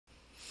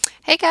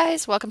Hey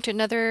guys, welcome to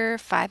another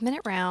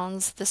 5-minute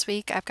rounds. This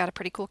week I've got a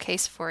pretty cool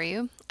case for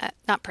you.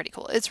 Not pretty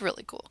cool, it's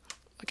really cool.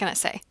 What can I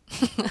say?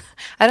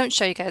 I don't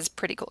show you guys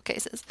pretty cool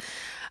cases.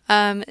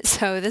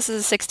 So this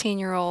is a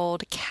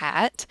 16-year-old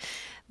cat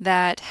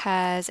that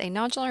has a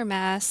nodular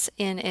mass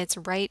in its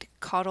right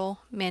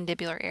caudal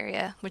mandibular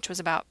area, which was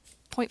about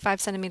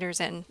 0.5 centimeters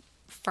in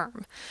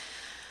firm.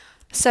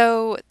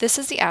 So this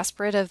is the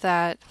aspirate of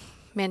that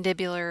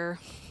mandibular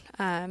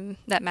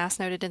that mass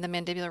noted in the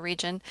mandibular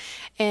region,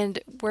 and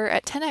we're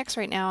at 10x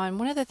right now, and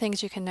one of the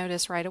things you can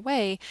notice right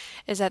away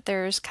is that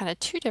there's kind of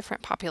two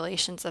different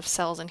populations of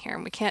cells in here,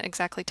 and we can't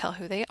exactly tell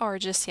who they are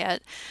just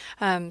yet,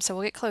 so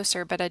we'll get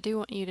closer, but I do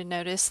want you to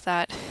notice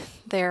that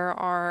there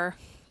are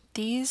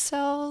these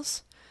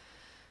cells,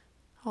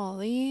 all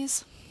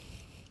these,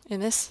 in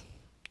this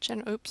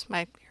oops,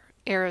 my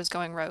arrow's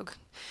going rogue,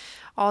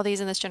 all these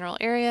in this general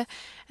area,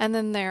 and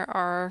then there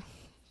are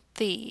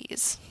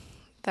these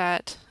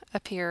that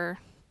appear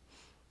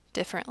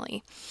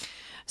differently.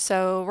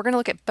 So we're going to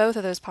look at both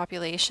of those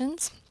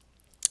populations,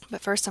 but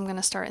first I'm going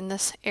to start in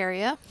this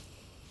area.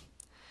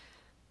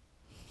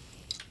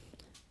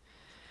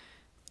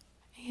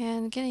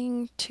 And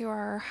getting to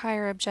our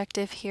higher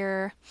objective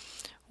here,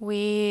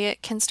 we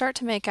can start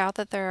to make out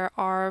that there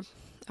are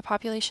a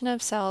population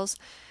of cells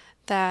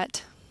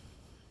that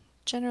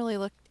generally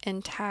look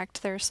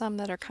intact. There are some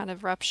that are kind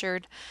of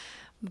ruptured,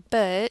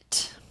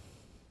 but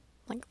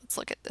let's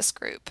look at this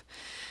group.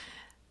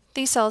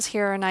 These cells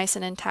here are nice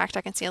and intact.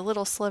 I can see a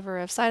little sliver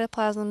of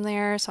cytoplasm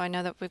there, so I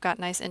know that we've got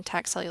nice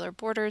intact cellular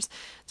borders.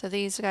 So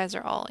these guys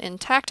are all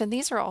intact, and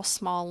these are all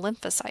small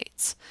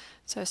lymphocytes.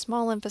 So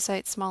small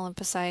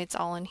lymphocytes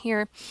all in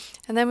here.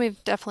 And then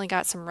we've definitely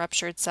got some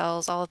ruptured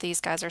cells. All of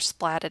these guys are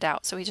splatted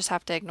out, so we just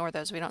have to ignore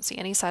those. We don't see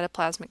any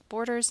cytoplasmic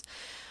borders.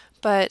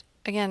 But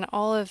again,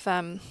 all of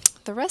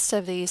the rest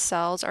of these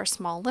cells are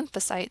small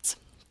lymphocytes.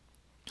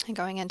 And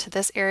going into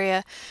this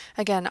area,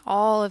 again,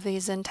 all of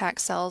these intact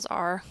cells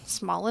are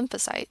small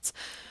lymphocytes.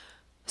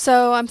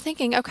 So I'm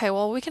thinking, okay,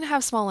 well, we can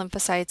have small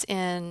lymphocytes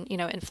in,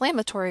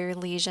 inflammatory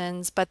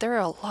lesions, but there are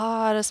a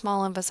lot of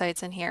small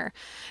lymphocytes in here.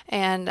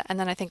 And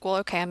then I think, well,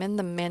 okay, I'm in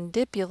the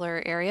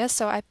mandibular area,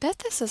 so I bet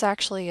this is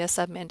actually a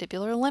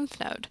submandibular lymph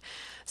node.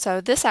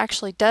 So this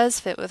actually does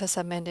fit with a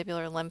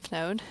submandibular lymph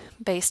node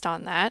based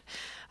on that.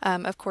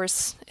 Of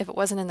course, if it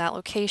wasn't in that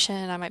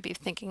location, I might be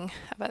thinking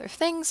of other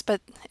things,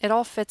 but it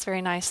all fits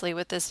very nicely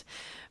with this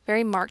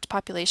very marked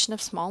population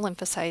of small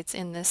lymphocytes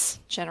in this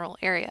general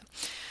area.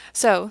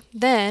 So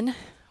then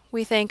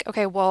we think,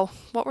 okay, well,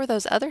 what were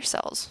those other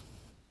cells?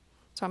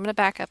 So I'm going to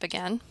back up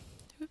again.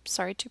 Oops,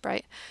 sorry, too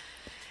bright.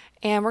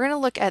 And we're going to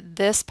look at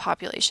this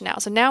population now.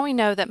 So now we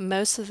know that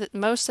most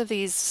of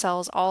these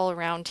cells all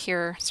around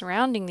here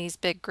surrounding these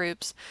big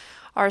groups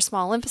are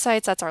small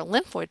lymphocytes. That's our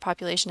lymphoid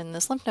population in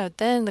this lymph node.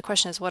 Then the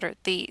question is, what are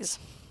these?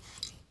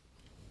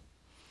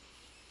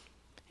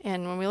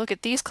 And when we look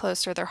at these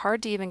closer, they're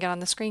hard to even get on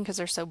the screen because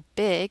they're so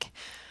big,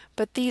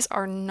 but these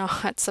are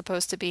not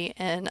supposed to be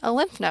in a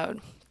lymph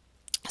node.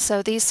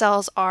 So these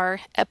cells are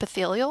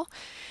epithelial.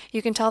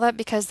 You can tell that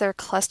because they're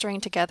clustering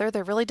together.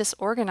 They're really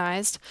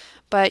disorganized,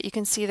 but you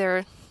can see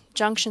their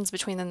junctions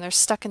between them. They're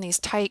stuck in these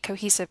tight,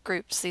 cohesive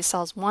groups. These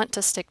cells want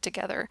to stick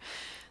together.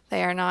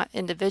 They are not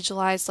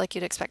individualized like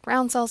you'd expect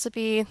round cells to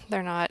be.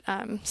 They're not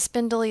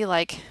spindly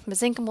like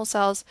mesenchymal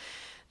cells.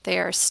 They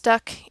are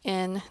stuck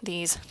in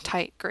these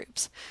tight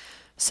groups.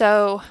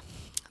 So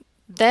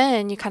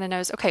then you kind of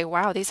notice, okay,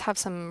 wow, these have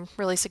some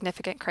really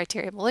significant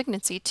criteria of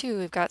malignancy too.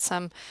 We've got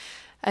some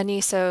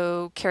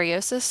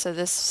anisokaryosis, so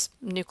this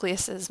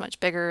nucleus is much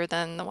bigger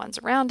than the ones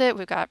around it.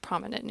 We've got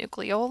prominent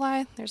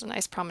nucleoli. There's a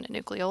nice prominent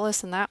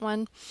nucleolus in that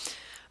one.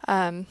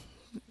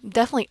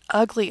 Definitely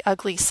ugly,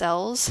 ugly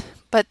cells,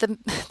 but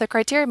the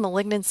criteria of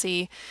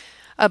malignancy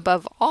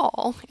above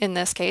all in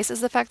this case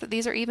is the fact that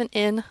these are even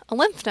in a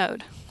lymph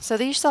node. So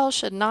these cells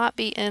should not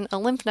be in a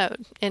lymph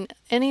node in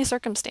any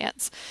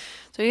circumstance.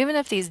 So even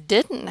if these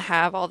didn't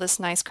have all this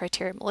nice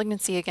criteria of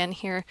malignancy, again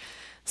here,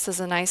 this is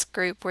a nice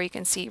group where you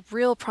can see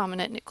real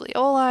prominent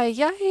nucleoli.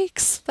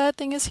 Yikes, that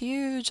thing is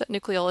huge. That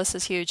nucleolus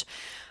is huge.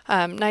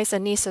 Nice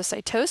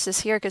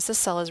anisocytosis here because this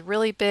cell is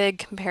really big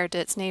compared to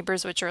its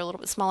neighbors, which are a little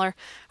bit smaller.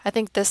 I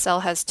think this cell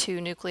has 2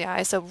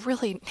 nuclei, so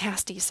really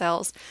nasty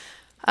cells.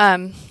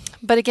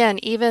 But again,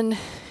 even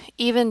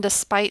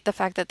despite the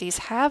fact that these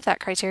have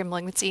that criteria of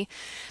malignancy,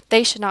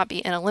 they should not be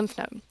in a lymph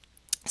node.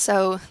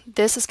 So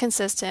this is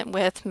consistent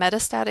with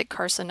metastatic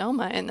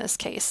carcinoma in this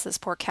case. This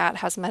poor cat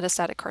has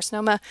metastatic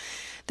carcinoma.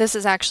 This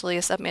is actually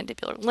a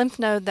submandibular lymph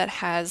node that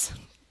has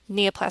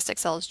neoplastic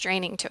cells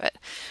draining to it.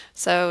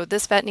 So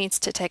this vet needs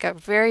to take a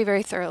very,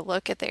 very thorough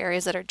look at the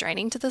areas that are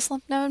draining to this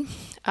lymph node.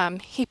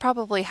 He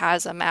probably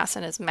has a mass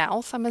in his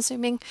mouth, I'm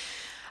assuming.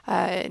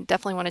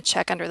 Definitely want to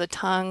check under the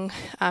tongue.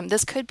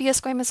 This could be a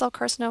squamous cell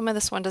carcinoma.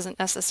 This one doesn't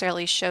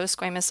necessarily show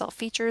squamous cell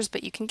features,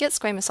 but you can get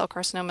squamous cell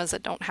carcinomas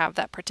that don't have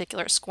that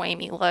particular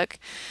squammy look.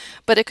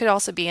 But it could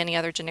also be any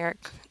other generic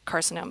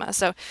carcinoma.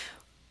 So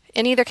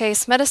in either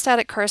case,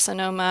 metastatic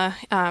carcinoma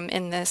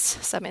in this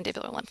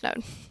submandibular lymph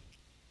node.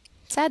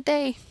 Sad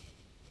day.